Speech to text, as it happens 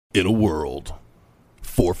In a world,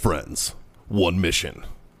 4 friends, 1 mission,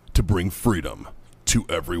 to bring freedom to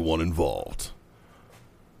everyone involved.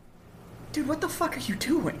 Dude, what the fuck are you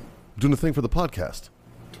doing? Doing a thing for the podcast.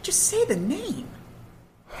 Dude, just say the name.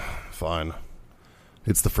 Fine.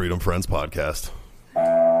 It's the Freedom Friends Podcast.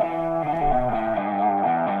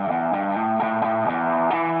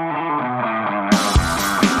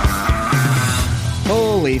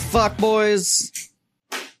 Holy fuck, boys.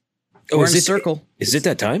 We're in a circle. Is it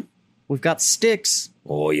that time? We've got sticks.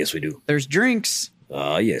 Oh, yes, we do. There's drinks.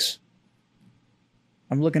 Yes.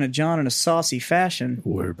 I'm looking at John in a saucy fashion.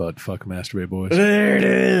 We're about to fuck masturbate, boys. There it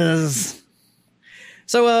is.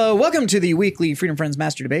 So, welcome to the weekly Freedom Friends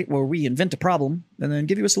Master Debate, where we invent a problem and then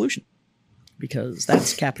give you a solution. Because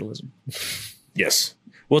that's capitalism. Yes.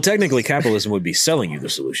 Well, technically, capitalism would be selling you the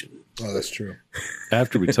solution. Oh, that's true.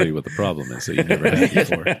 After we tell you what the problem is that you never had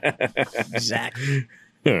before. Exactly.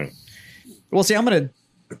 Well, see, I'm going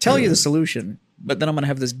to tell you the solution, but then I'm going to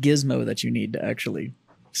have this gizmo that you need to actually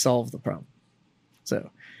solve the problem. So,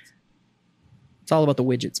 it's all about the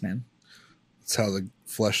widgets, man. That's how the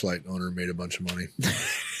Fleshlight owner made a bunch of money.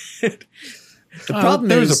 The problem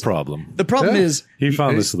there's is a problem. The problem Yeah. is He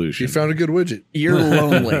found the solution. He found a good widget. you're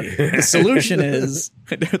lonely. The solution is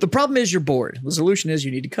the problem is you're bored. The solution is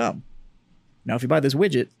you need to come. Now, if you buy this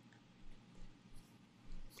widget,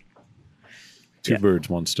 Two yeah. birds,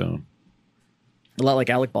 one stone. a lot like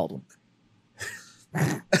Alec Baldwin.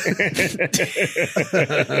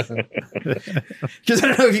 Because I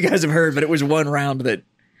don't know if you guys have heard, but it was one round that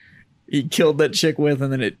he killed that chick with,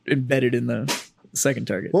 and then it embedded in the second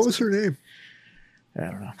target. What was her name? I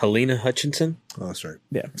don't know. Helena Hutchinson? Oh, that's right.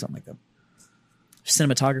 Yeah, something like that.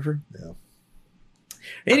 Cinematographer. Yeah.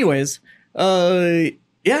 Anyways,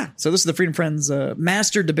 yeah. So this is the Freedom Friends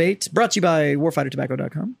Master Debate, brought to you by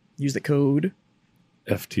warfightertobacco.com. Use the code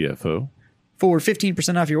FTFO. for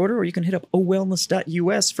 15% off your order, or you can hit up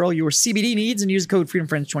owellness.us for all your CBD needs and use the code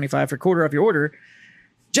FreedomFriends25 for quarter off your order.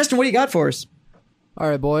 Justin, what do you got for us? All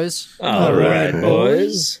right, boys. All right,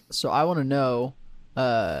 boys. So I want to know,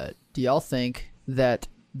 do y'all think that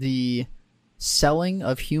the selling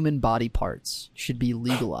of human body parts should be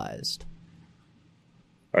legalized?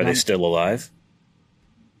 Are they still alive?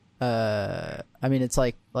 I mean, it's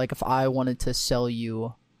like if I wanted to sell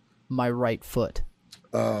you my right foot,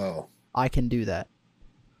 Oh, I can do that.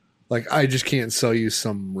 like I just can't sell you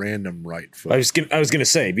some random right foot. I was gonna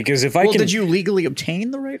say, because if I Well, can, did you legally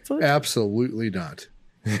obtain the right foot? Absolutely not.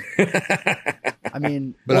 I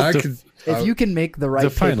mean, But I could. if you can make the right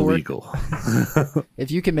Define paperwork, legal.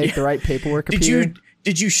 if you can make the right paperwork Did appear,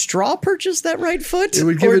 you straw purchase that right foot? It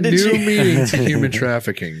would give Or a did new you- meaning to human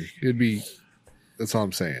trafficking. It'd be. That's all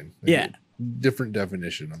I'm saying. Yeah. Different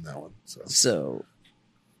definition on that one. So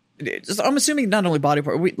I'm assuming not only body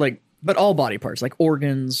part, but all body parts, like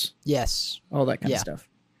organs, yes, all that kind Yeah. of stuff.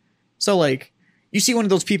 So like, you see one of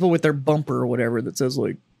those people with their bumper or whatever that says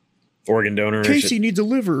like, organ donor? or Casey shit? needs a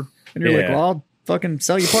liver, and you're like, Yeah. well, I'll fucking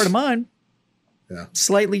sell you part of mine. Yeah.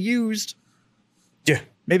 Slightly used, Yeah.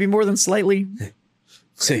 maybe more than slightly.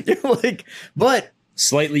 See, Like, but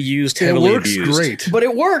slightly used, it heavily works abused. great.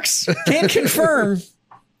 it works. Can't confirm.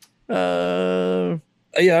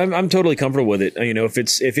 Yeah, I'm totally comfortable with it. You know, if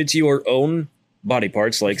it's your own body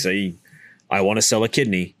parts, like say, I want to sell a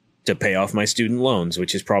kidney to pay off my student loans,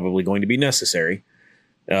 which is probably going to be necessary.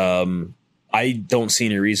 I don't see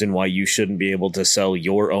any reason why you shouldn't be able to sell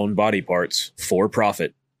your own body parts for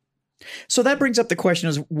profit. So that brings up the question: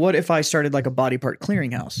 is what if I started like a body part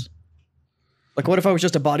clearinghouse? Like, what if I was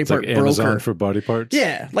just a body It's part like broker? Amazon for body parts.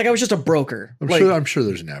 Yeah, like I was just a broker. I'm Like, sure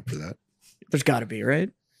there's an app for that. there's got to be, right?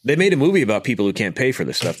 They made a movie about people who can't pay for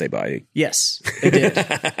the stuff they buy. Yes, they did.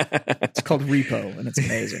 It's called Repo, and it's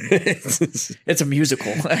amazing. It's a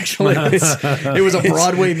musical, actually. It was a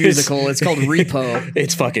Broadway musical. It's called Repo,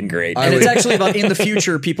 It's fucking great. and it's actually about in the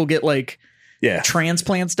future people get like Yeah.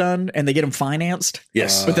 transplants done, and they get them financed.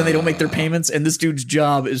 Yes. But then they don't make their payments, and this dude's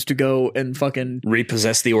job is to go and fucking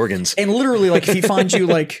Repossess the organs. and literally like if he finds you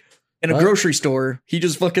like in a grocery store, he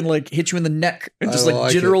just fucking like hit you in the neck and just I like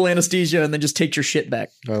like general anesthesia, and then just take your shit back.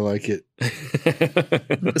 I like it.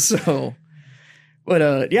 So,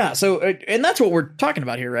 but yeah, so and that's what we're talking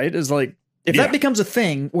about here, right? Is like if Yeah. that becomes a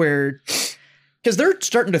thing where because they're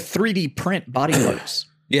starting to 3D print body parts,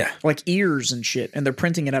 Yeah. like ears and shit, and they're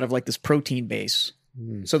printing it out of like this protein base,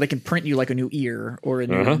 so they can print you like a new ear or a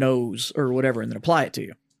new nose or whatever, and then apply it to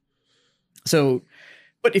you. So,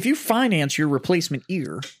 but if you finance your replacement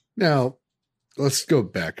ear, Now, let's go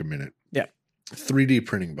back a minute. Yeah. 3D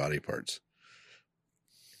printing body parts.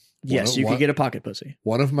 yes, you One- could get a pocket pussy.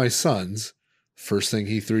 One of my sons First thing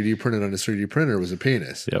he 3D printed on his 3D printer was a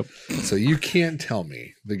penis. Yep. So you can't tell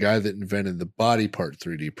me the guy that invented the body part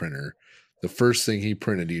 3D printer, the first thing he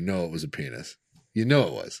printed, it was a penis. You know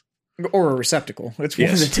it was. Or a receptacle. It's one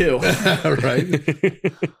of the two.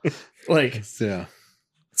 Right? Like, Yeah.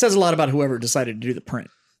 it says a lot about whoever decided to do the print.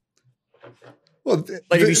 Well,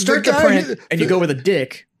 Like if you start the print and you go with a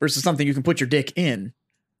dick versus something you can put your dick in.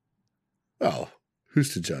 Oh,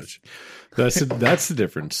 who's to judge? That's the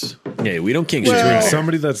difference Yeah, we don't kink between shame.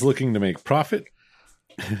 somebody that's looking to make profit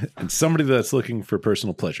and somebody that's looking for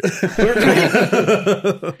personal pleasure.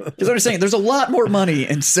 Because what I'm saying, there's a lot more money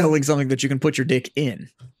in selling something that you can put your dick in.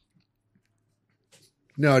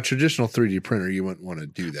 No, a traditional 3D printer, you wouldn't want to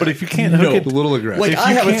do that. But if you can't hook It's it, a little aggressive. Like If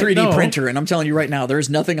I you have a can't 3D know- printer, and I'm telling you right now, there's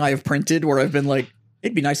nothing I have printed where I've been like,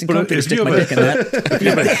 it'd be nice and But comfy to if stick you my have dick in that. if you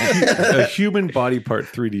have a human body part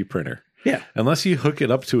 3D printer, Yeah. unless you hook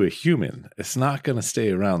it up to a human, it's not going to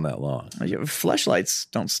stay around that long. Fleshlights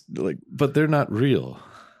don't like. But they're not real.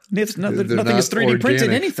 It's They're nothing not is 3D printed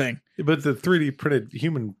organic. anything. But the 3D printed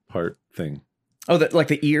human part thing, Oh, that like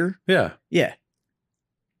the ear. yeah. Yeah.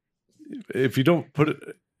 If you don't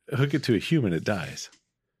hook it to a human, it dies.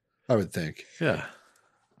 I would think. Yeah.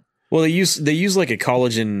 Well, they use like a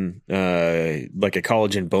collagen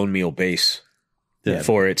bone meal base Yeah.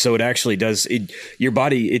 for it, so it actually does it. Your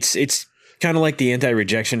body, it's kind of like the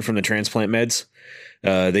anti-rejection from the transplant meds.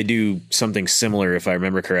 They do something similar, if I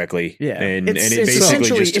remember correctly. Yeah. and it it's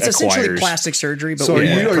basically just essentially acquires. plastic surgery, but So with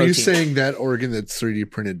are more you protein. saying that organ that's 3D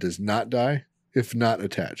printed does not die if not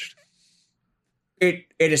attached? It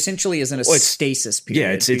essentially is in a Well, it's- stasis period.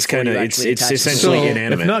 Yeah, it's before kind of you it's actually attach it. essentially So, if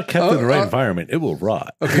inanimate. If not kept in the right Oh, environment, it will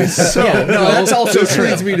rot. Okay, so Yeah, no, that's also this true.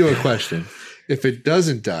 leads me to a question. If it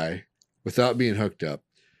doesn't die without being hooked up,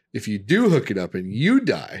 if you do hook it up and you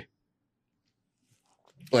die,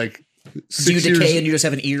 like Do 6 you years, decay and you just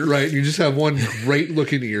have an ear? right? You just have one great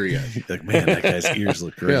looking ear yet. Like, man, that guy's ears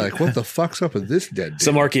look great. Yeah, like what the fuck's up with this dead dude?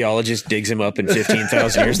 Some archaeologist digs him up in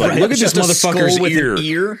 15,000 years. Like, Right, look at it's this just a skull motherfucker's with ear. an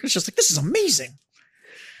ear. It's just like, this is amazing.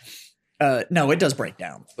 No, it does break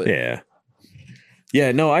down. But,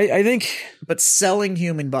 Yeah. No, I think but selling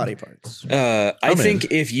human body parts. I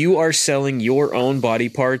think if you are selling your own body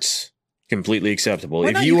parts, completely acceptable. Why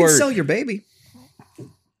If not? you You are can sell your baby.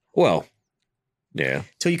 well, yeah.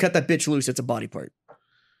 Till you cut that bitch loose, it's a body part.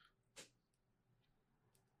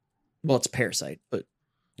 Well, it's a parasite, but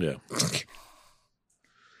Yeah.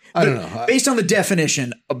 I don't know. based on the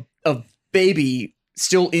definition, a baby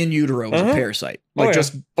still in utero is a parasite. Like yeah.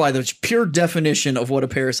 just by the pure definition of what a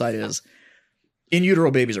parasite is, in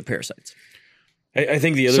utero babies are parasites. I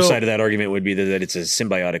think the other So- side of that argument would be that it's a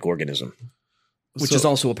symbiotic organism. Which So- is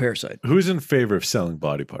also a parasite. Who's in favor of selling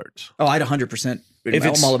body parts? Oh, I'd 100%. If I'm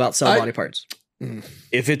it's- all about sell body parts.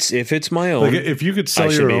 If it's my own, Like, if you could I sell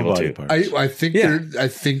should your be own able body to. parts, I think Yeah. I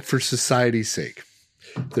think for society's sake,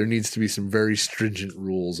 there needs to be some very stringent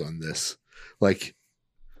rules on this. Like,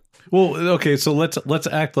 well, okay, so let's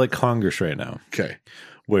act like Congress right now, okay,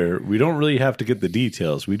 where we don't really have to get the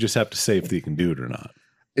details. We just have to say if they can do it or not.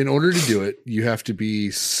 in order to do it, you have to be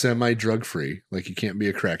semi drug free. Like, you can't be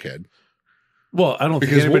a crackhead Well, I don't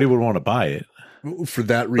Because think anybody would want to buy it. for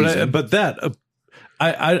that But reason. but that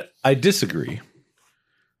I disagree,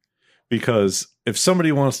 because if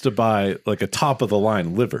somebody wants to buy like a top of the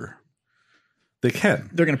line liver, they can.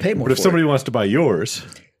 They're going to pay more But if for somebody wants to buy yours,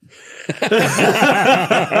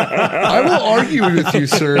 I will argue with you,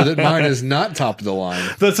 sir, that mine is not top of the line.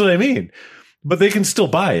 that's what I mean. But they can still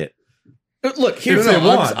buy it. it. Look, If here, they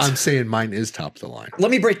want. I'm saying mine is top of the line.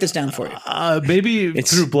 let me break this down for you. Maybe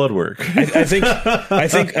through blood work. I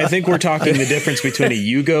think we're talking the difference between a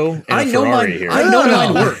Yugo and I a know Ferrari mine. here. I know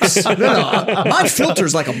No. mine works. Mine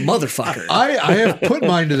filters like a motherfucker. I have put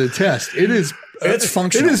mine to the test. It is It's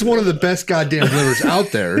functional. It is one of the best goddamn livers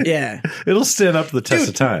out there. Yeah. It'll stand up to the test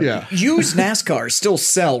of time. Yeah. Used NASCARs still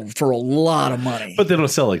sell for a lot of money. But they don't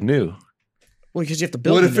sell like new. Well, because you have to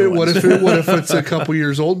build What the if new it? What ones. if it? What if it's a couple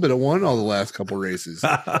years old, but it won all the last couple races?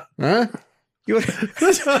 Huh? You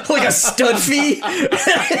like a stud fee?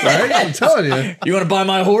 Right? I'm telling you. You want to buy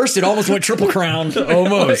my horse? It almost went triple crown.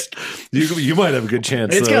 Almost. You might have a good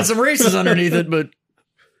chance. It's though. got some races underneath it, but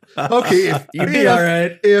Okay, if, you'd be all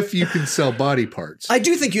right. if you can sell body parts. I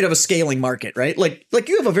do think you'd have a scaling market, right? Like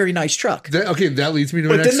you have a very nice truck. That leads me to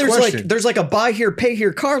my But next then question. there's like a buy here, pay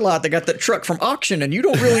here car lot that got that truck from auction, and you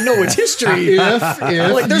don't really know its history. if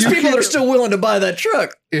Like there's you people can, that are still willing to buy that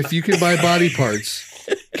truck. if you can buy body parts,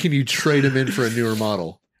 can you trade them in for a newer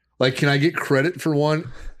model? Like, can I get credit for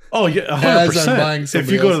one Oh yeah, As I'm 100%. buying If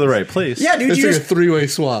somebody you go to the else's. right place, Yeah, dude, It's you like just a three-way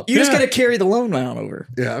swap. you just Yeah. got to carry the loan amount over.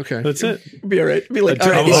 Yeah, okay. that's it. Be all right. Be like, all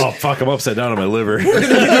right, Oh fuck, I'm upside down on my liver.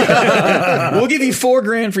 we'll give you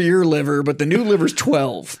 $4,000 for your liver, but the new liver's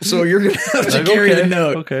 12, so you're gonna have to Like, carry okay, the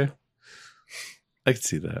note. Okay, I can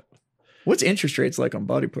see that. What's interest rates like on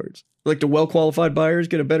body parts? Like, do well qualified buyers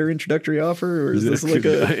get a better introductory offer, or is this like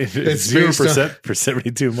a? It's based on- 0% for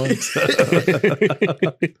 72 months.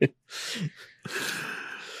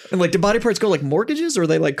 And like, do body parts go like mortgages, or are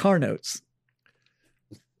they like car notes?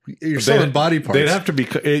 You're selling body parts. They'd have to be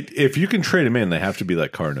if you can trade them in. They have to be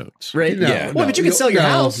like car notes. Right? No, Yeah. Well, but you can sell your no,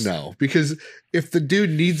 house. No, because if the dude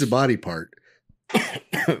needs a body part,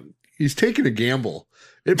 he's taking a gamble.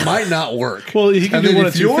 It might not work. Well, he can and do then one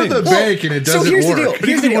if of two you're things. the bank and it so doesn't here's the work, deal. But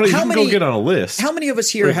Here's the deal. you How can many? go get on a list. How many of us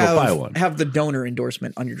Or here you can go buy have one. the donor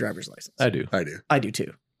endorsement on your driver's license? I do. I do. I do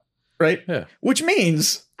too. Right? Yeah. Which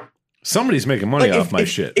means Somebody's making money like, off my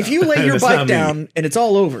shit. If you lay And your it's bike not me. down and it's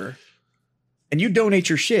all over, and you donate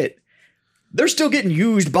your shit, they're still getting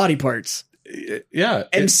used body parts. Yeah.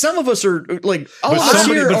 And some of us are like, all but of us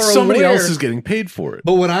here are somebody aware. else is getting paid for it.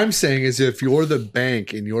 But what I'm saying is, if you're the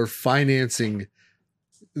bank and you're financing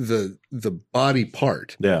the body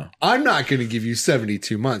part, Yeah, I'm not going to give you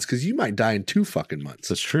 72 months because you might die in 2 fucking months.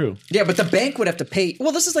 that's true. Yeah, but the bank would have to pay.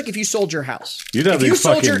 Well, this is like if you sold your house. You'd have if you these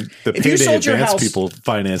sold fucking the if you payday sold your advance house, people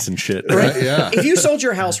financing shit. right? Yeah. If you sold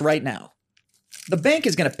your house right now, the bank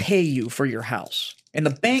is going to pay you for your house, and the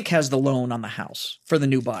bank has the loan on the house for the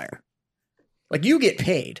new buyer. Like, you get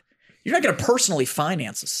paid. You're not going to personally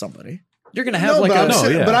finance somebody. You're going to have No, like but, a. I'm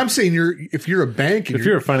saying, yeah. but I'm saying if you're a bank and If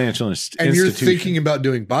you're a financial institution, and you're thinking about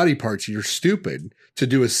doing body parts, you're stupid to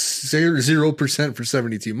do a 0% for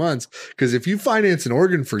 72 months. Because if you finance an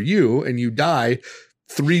organ for you and you die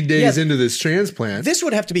 3 days Yeah. into this transplant, This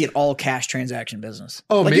would have to be an all cash transaction business.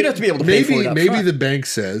 oh, like, may- you'd have to be able to pay for it up maybe front. the bank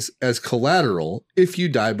says as collateral, if you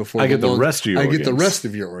die before I get the loan, rest of your I get the organs. rest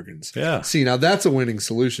of your organs. Yeah. See, now that's a winning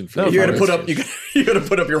solution for No, the You got to finance put up. case. You got to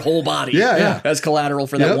put up your whole body. Yeah, yeah. As collateral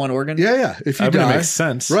for that Yep. one organ. Yeah, yeah. If you I mean, it die, makes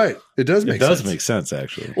sense. right? It does It make does sense. make sense,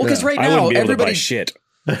 actually. Well, because Yeah. right I wouldn't now be able to buy everybody. shit.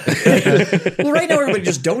 Well, right now everybody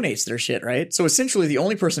just donates their shit, right? So essentially, the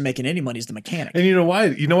only person making any money is the mechanic. And you know why?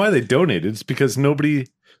 You know why they donated? It's because nobody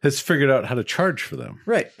has figured out how to charge for them.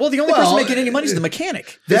 Right. Well, the only Well, person making any money is the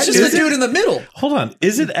mechanic. that That's just is the it. dude in the middle. Hold on.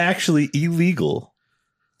 Is it actually illegal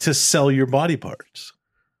to sell your body parts?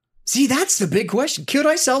 See, that's the big question. Could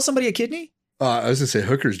I sell somebody a kidney? I was gonna say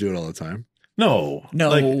hookers do it all the time. No. No.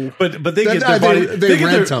 Like, but they That- get their body. they They, get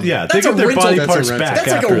rent their, them. yeah, That's they a get their rental. body That's a parts rental. back. That's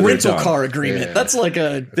like after a they're rental done. car agreement. Yeah. That's like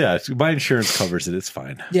a Yeah, my insurance covers it. It's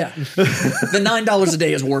fine. yeah. The $9 a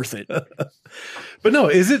day is worth it But no,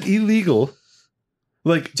 is it illegal?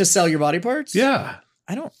 Like, to sell your body parts. yeah,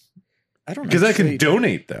 I don't. because I can actually-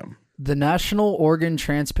 donate them. The National Organ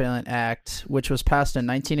Transplant Act, which was passed in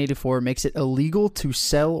 1984, makes it illegal to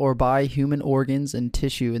sell or buy human organs and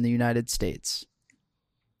tissue in the United States.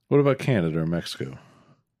 What about Canada or Mexico?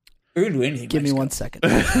 We can do anything. Give me Mexico. 1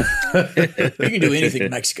 second. We can do anything in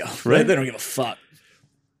Mexico. Right? They don't give a fuck.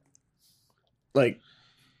 Like,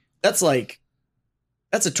 that's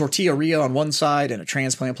a tortilleria on one side and a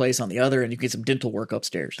transplant place on the other, and you get some dental work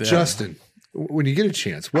upstairs. Justin, when you get a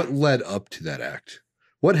chance, what led up to that act?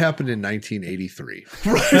 What happened in 1983?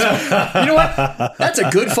 You know what? That's a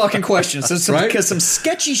good fucking question. So Right? because some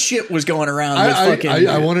sketchy shit was going around with fucking.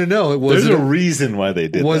 I want to know. There's a reason why they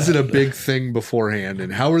did Was that. it a big thing beforehand,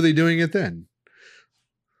 and how were they doing it then?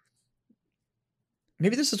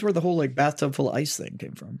 Maybe this is where the whole like bathtub full of ice thing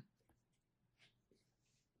came from.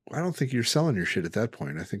 I don't think you're selling your shit at that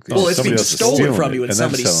point. I think they Well, it's somebody being else is stolen stealing from it you and and then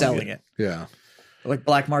somebody's selling selling it. yeah. Like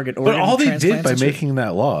black market But organ all they did transplants by and shit. making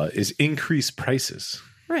that law is increase prices.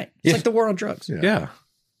 Right. It's Yeah. like the war on drugs. Yeah. Yeah.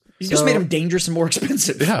 You just So- made them dangerous and more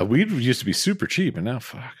expensive. Yeah. Weed used to be super cheap, and now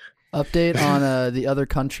fuck. Update on the other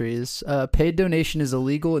countries. Paid donation is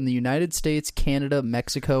illegal in the United States, Canada,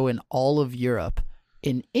 Mexico, and all of Europe.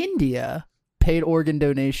 In India, paid organ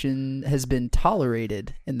donation has been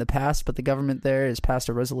tolerated in the past, but the government there has passed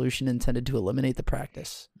a resolution intended to eliminate the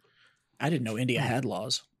practice. I didn't know India had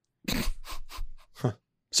laws.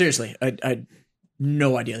 Seriously, I had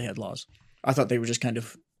no idea they had laws. I thought they were just kind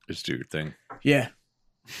of Just do your thing. yeah,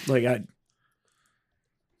 like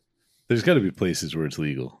There's got to be places where it's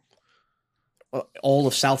legal. all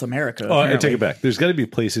of South America. Oh, I apparently. take it back. There's got to be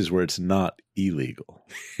places where it's not illegal.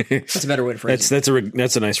 That's a better way to phrase That's it.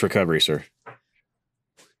 that's a nice recovery, sir.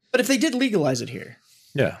 But if they did legalize it here,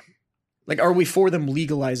 Yeah. like, are we for them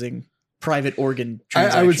legalizing private organ I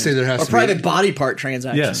transactions? would say there has or to be- private body part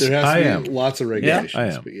transactions. Yes. There has I to be am. lots of regulations. I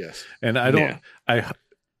am. But yes. And I don't. Yeah. I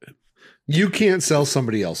You can't sell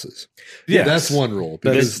somebody else's. Yes. That's one rule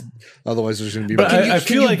because otherwise there's going to be. But Can you, I can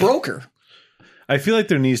feel you like- broker? I feel like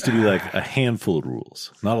there needs to be like a handful of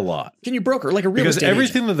rules, not a lot. Can you broker like a real Because estate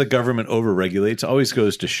everything agent? that the government overregulates always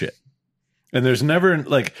goes to shit. And there's never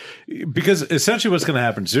like, because essentially what's going to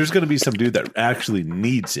happen is there's going to be some dude that actually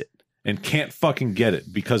needs it and can't fucking get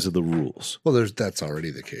it because of the rules. Well, that's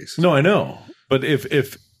already the case. No, I know. But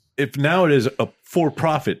if now it is a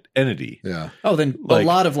for-profit entity, Yeah. Oh, then like- a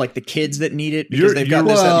lot of like the kids that need it because your they've got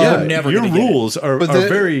your- this. well, They're never your going to get it. rules are But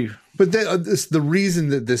very. But the reason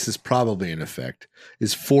that this is probably in effect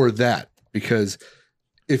is for that, because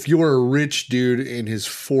if you're a rich dude in his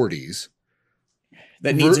 40s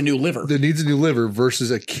That needs a new liver. that needs a new liver versus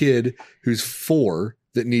a kid who's 4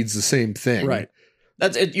 that needs the same thing, Right.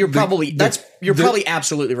 That's it. You're The- probably the- you're the- probably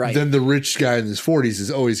absolutely right. Then the rich guy in his 40s is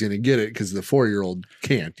always going to get it because the 4-year-old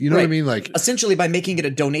can't. You know what I Right. mean? Like, Essentially, by making it a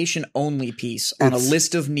donation only piece on a It's-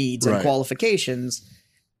 list of needs and right. qualifications,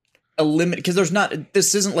 a limit because there's not.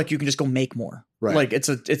 This isn't like you can just go make more. Right. Like it's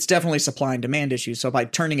definitely a supply and demand issue. So by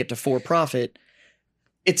turning it to for profit,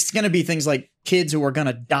 it's going to be things like kids who are going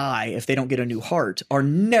to die if they don't get a new heart are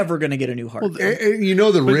never going to get a new heart. and you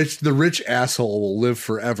know, the rich asshole will live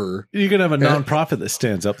forever. You're going to have a Yeah. nonprofit that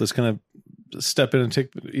stands up that's going to step in and take,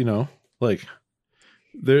 like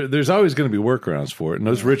there's always going to be workarounds for it. And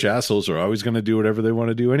those rich assholes are always going to do whatever they want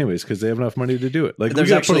to do anyways because they have enough money to do it. Like, we There's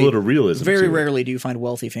got to put a actually little realism Very to it. rarely do you find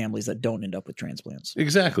wealthy families that don't end up with transplants.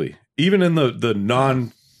 Exactly. Even in the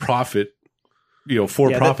non-profit,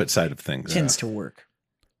 for-profit side of things. Tends to work.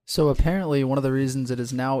 So apparently, one of the reasons it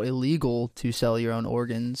is now illegal to sell your own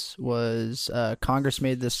organs was Congress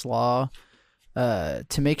made this law to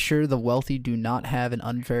make sure the wealthy do not have an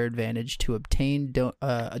unfair advantage to obtain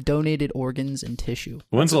donated organs and tissue.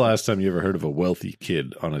 When's the last time you ever heard of a wealthy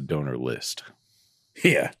kid on a donor list?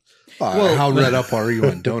 Yeah. Well- How read up are you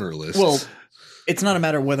on donor lists? Well, it's not a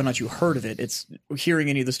matter of whether or not you heard of it. It's hearing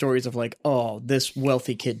any of the stories of like, oh, this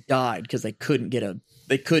wealthy kid died because they couldn't get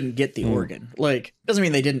the organ. Like, doesn't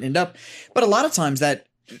mean they didn't end up, but a lot of times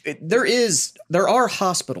there are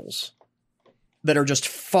hospitals that are just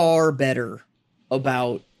far better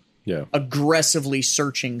about Yeah. aggressively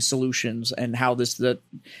searching solutions and how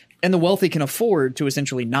and the wealthy can afford to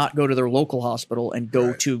essentially not go to their local hospital and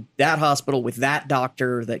go to that hospital with that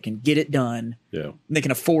doctor that can get it done. Yeah. And they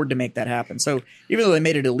can afford to make that happen. So even though they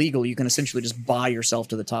made it illegal, you can essentially just buy yourself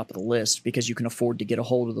to the top of the list because you can afford to get a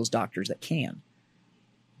hold of those doctors that can.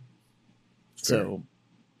 So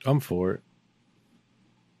I'm for it.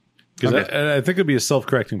 Because Okay. I think it'd be a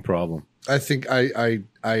self-correcting problem. I think I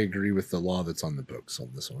agree with the law that's on the books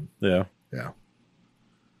on this one. Yeah. Yeah.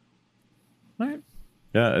 all right.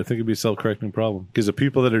 Yeah, I think it'd be a self-correcting problem. Because the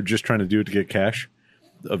people that are just trying to do it to get cash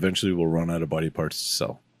eventually will run out of body parts to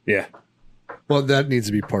sell. Yeah. Well, that needs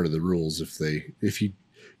to be part of the rules. If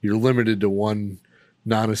you're limited to one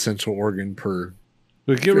non-essential organ per.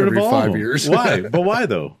 But get rid of Every all 5 of them. years. Why? But why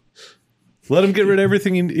though? Let him get rid of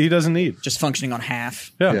everything he doesn't need. Just functioning on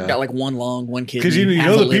half. Yeah. Got like one lung, one kidney. Because you half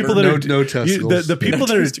know a the people liver. that are No testicles. the people No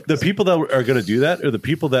that are testicles. the people that are going to do that are the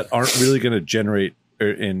people that aren't really going to generate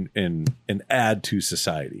and add to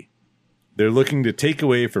society. They're looking to take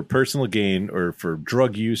away for personal gain or for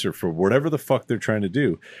drug use or for whatever the fuck they're trying to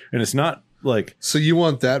do, and it's not like So you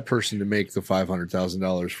want that person to make the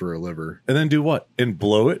 $500,000 for a liver? and then do what and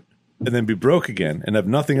blow it and then be broke again and have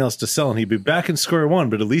nothing else to sell and he'd be back in square one.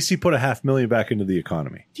 But at least he put $500,000 back into the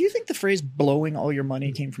economy. Do you think the phrase blowing all your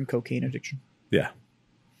money came from cocaine addiction? Yeah.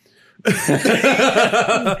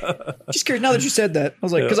 Just curious. Now that you said that, I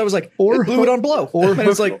was like, because I was like, Or or blew it on blow, or and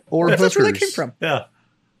it's hook- like, or that's where that came hookers. from. Yeah.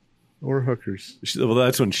 Or hookers? Well,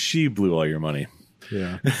 that's when she blew all your money.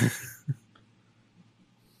 Yeah.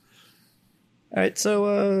 All right,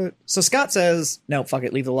 so Scott says, no, fuck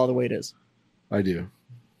it, leave the law the way it is. I do.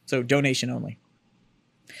 So donation only,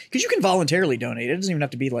 because you can voluntarily donate. It doesn't even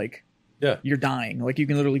have to be like Yeah. you're dying. Like you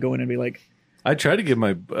can literally go in and be like, I tried to give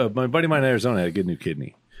my buddy of mine in Arizona had a good new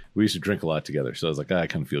kidney. We used to drink a lot together, so I was like, I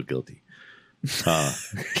kind of feel guilty.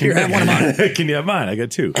 here, have one of mine. Can you have mine? I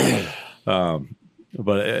got two.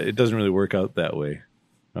 But it doesn't really work out that way.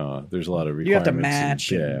 There's a lot of requirements. You have to and- match.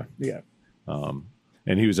 yeah. Yeah.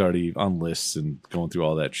 And he was already on lists and going through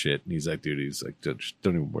all that shit. And he's like, dude, just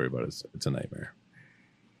don't even worry about it. It's a nightmare.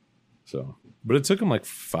 So, but it took him like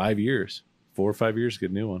 5 years, 4 or 5 years to get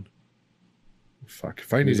a new one. Fuck.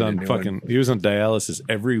 If I He was needed a on new fucking. one. He was on dialysis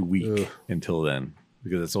every week Ugh. until then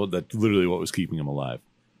because that's literally what was keeping him alive.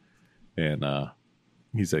 And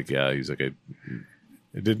he's like, yeah, he's like,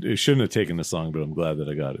 it shouldn't have taken this long, but I'm glad that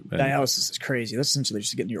I got it. And- Dialysis is crazy. That's essentially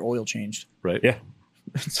just getting your oil changed. right? Yeah.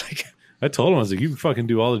 It's like I told him, I was like, you can fucking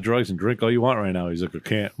do all the drugs and drink all you want right now. He's like, I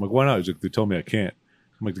can't. I'm like, why not? He's like, they told me I can't.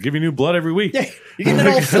 I'm like, they give you new blood every week. Yeah, you're getting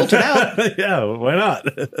it all filtered out. Yeah, why not?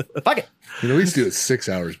 Fuck it. You know, we used to do it 6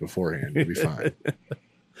 hours beforehand. We'll be fine.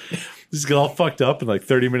 Just get all fucked up and like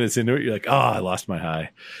 30 minutes into it, you're like, I lost my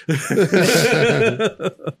high.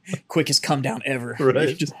 Quickest come down ever.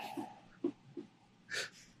 Right.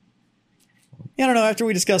 Yeah, I don't know. After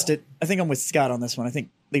we discussed it, I think I'm with Scott on this one. I think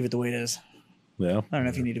leave it the way it is. Yeah. I don't know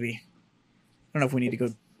if you need to be. I don't know if we need to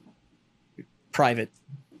go private.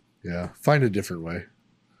 Yeah. Find a different way,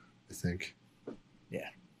 I think. Yeah.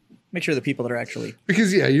 Make sure the people that are actually.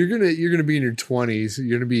 Because you're gonna be in your 20s.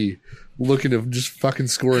 You're gonna be looking to just fucking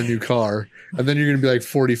score a new car, and then you're gonna be like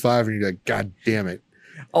 45, and you're like, God damn it!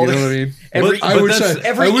 You know what I mean? Every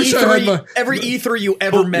Every E3 you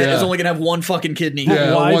ever met is only gonna have one fucking kidney.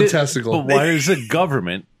 Yeah, Why one did- testicle. But why does the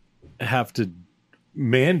government have to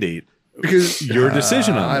mandate Because your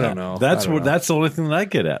decision on I that? don't know. That's I don't what. know. That's the only thing that I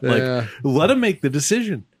get at. Like, Yeah. let them make the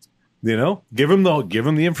decision. You know, give them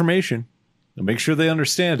the information, and make sure they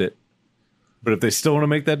understand it. But if they still want to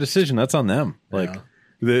make that decision, that's on them. Like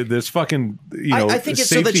this fucking I think it's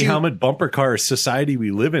so safety that you- helmet bumper car society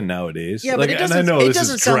we live in nowadays. Yeah, like, but it and doesn't. I know it this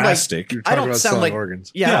doesn't is sound drastic. You're I talking don't about sound selling like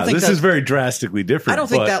organs. Yeah, I Yeah, don't think this that, is very drastically different. I don't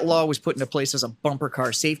think but- that law was put into place as a bumper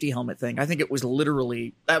car safety helmet thing. I think it was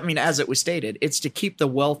literally. I mean, as it was stated, it's to keep the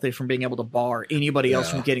wealthy from being able to bar anybody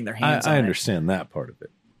else from getting their hands on I it. understand that part of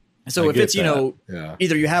it. So I if get it's that. Yeah.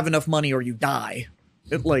 either you have enough money or you die,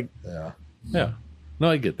 like Yeah. Yeah, no,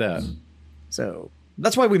 I get that. so.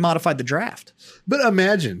 That's why we modified the draft. But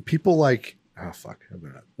imagine people like, oh fuck,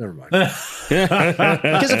 never mind.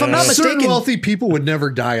 Because if I'm not Certain mistaken, wealthy people would never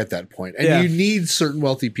die at that point, and Yeah. you need certain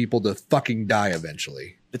wealthy people to fucking die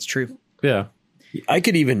eventually. it's true. Yeah, I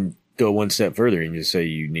could even go one step further and just say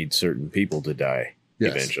you need certain people to die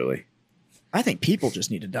Yes. eventually. I think people just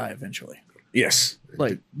need to die eventually. Yes.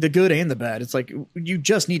 Like the good and the bad. It's like you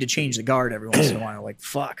just need to change the guard every once in a while. Like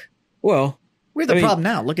fuck, Well, we have the I mean- problem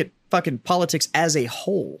now. Look at fucking politics as a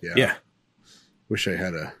whole. yeah. Wish I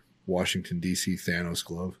had a Washington D.C. Thanos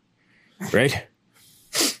glove. Right.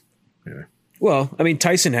 Yeah. Well, I mean,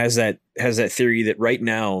 Tyson has that theory that right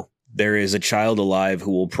now there is a child alive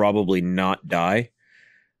who will probably not die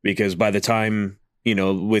because by the time,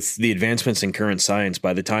 with the advancements in current science,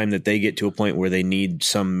 by the time that they get to a point where they need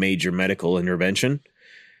some major medical intervention,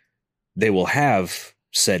 they will have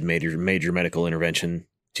said major medical intervention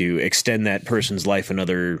to extend that person's life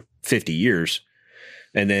another 50 years.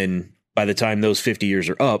 And then by the time those 50 years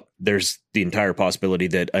are up, there's the entire possibility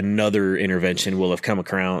that another intervention will have come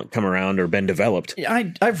around or been developed. Yeah,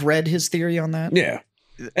 I've read his theory on that. Yeah.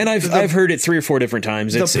 And I've heard it 3 or 4 different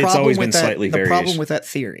times. It's always been slightly The various. problem with that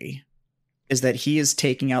theory is that he is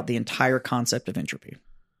taking out the entire concept of entropy.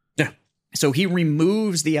 Yeah. So he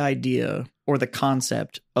removes the idea or the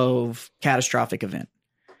concept of catastrophic event.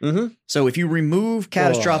 Mhm. So if you remove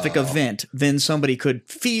catastrophic event, then somebody could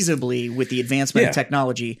feasibly, with the advancement of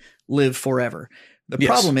technology, live forever. The Yes.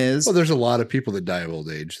 problem is, Well, there's a lot of people that die of old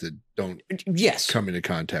age that don't yes, come into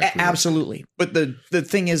contact with it. absolutely. But the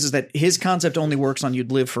thing is that his concept only works on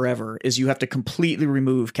you'd live forever. Is you have to completely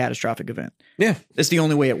remove catastrophic event. Yeah. It's the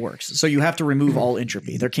only way it works. So you have to remove all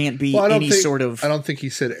entropy. There can't be Well, I don't any think- sort of I don't think he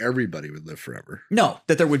said everybody would live forever. no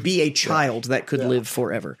that there would be a child that could live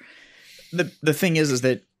forever. The thing is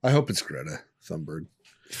that I hope it's Greta Thunberg.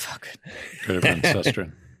 fuck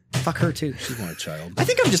Fuck her too. She's not a child. I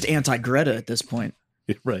think I'm just anti Greta at this point.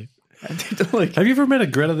 right. I think like Have you ever met a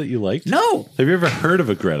Greta that you liked? no, Have you ever heard of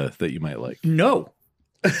a Greta that you might like? no.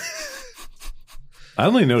 I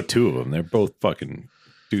only know 2 of them. They're both fucking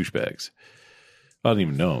douchebags. I don't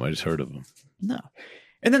even know them. I just heard of them. No.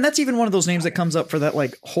 And then that's even one of those names that comes up for that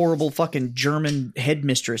like horrible fucking German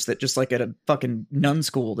headmistress that just like at a fucking nun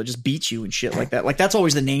school that just beats you and shit like that. Like that's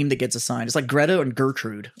always the name that gets assigned. It's like Greta and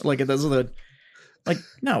Gertrude. Like those are the like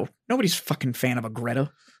no, nobody's fucking fan of a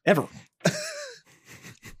Greta ever.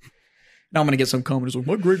 Now I'm gonna get some comments like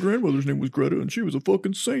my great grandmother's name was Greta and she was a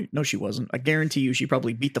fucking saint. No, she wasn't. I guarantee you, she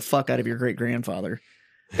probably beat the fuck out of your great grandfather.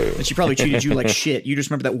 And she probably treated you like shit. You just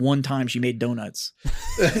remember that one time she made donuts.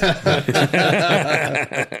 That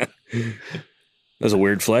was a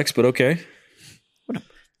weird flex, but okay. Was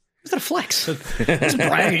that a flex? It's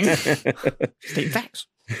bragging. Stating facts.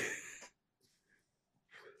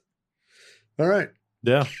 All right.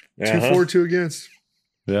 Yeah. 2 for, 2 against.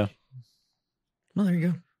 Yeah. Well, there you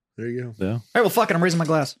go. There you go. Yeah. All right, well, fuck it. I'm raising my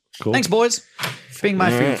glass. Cool. Thanks, boys, for being my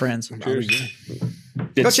freedom friends. Go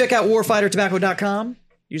check out warfightertobacco.com.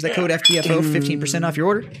 Use that code FTFO, 15% off your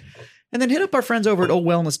order. And then hit up our friends over at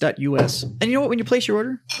oldwellness.us. And you know what? When you place your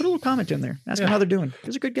order, put a little comment in there. Ask them how they're doing.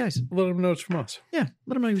 Those are good guys. Let them know it's from us. Yeah,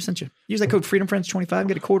 let them know we sent you. Use that code FreedomFriends25.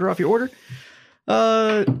 Get a quarter off your order.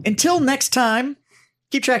 Until next time,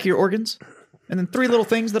 keep track of your organs. And then 3 little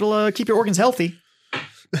things that'll keep your organs healthy.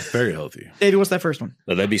 Very healthy. David, what's that first one?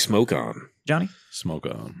 That'd be smoke on. Johnny? Smoke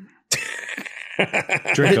on.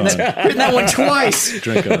 Drink on. Hitting that one twice.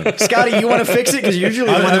 Drink on. Scotty, you want to fix it? Because usually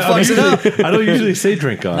the one that fucks it up. I don't usually say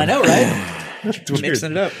drink on. I know, right?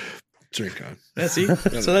 Mixing it up. Drink on. Yeah, see?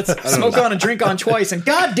 So that's smoke on and drink on twice. And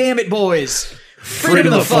God damn it, boys.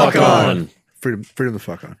 Freedom the fuck on. Freedom the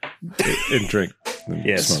fuck on. And drink.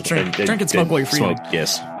 Yes. Smoke. Drink and smoke while you're free. Smoke,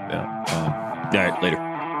 yes. Yeah. All right, later.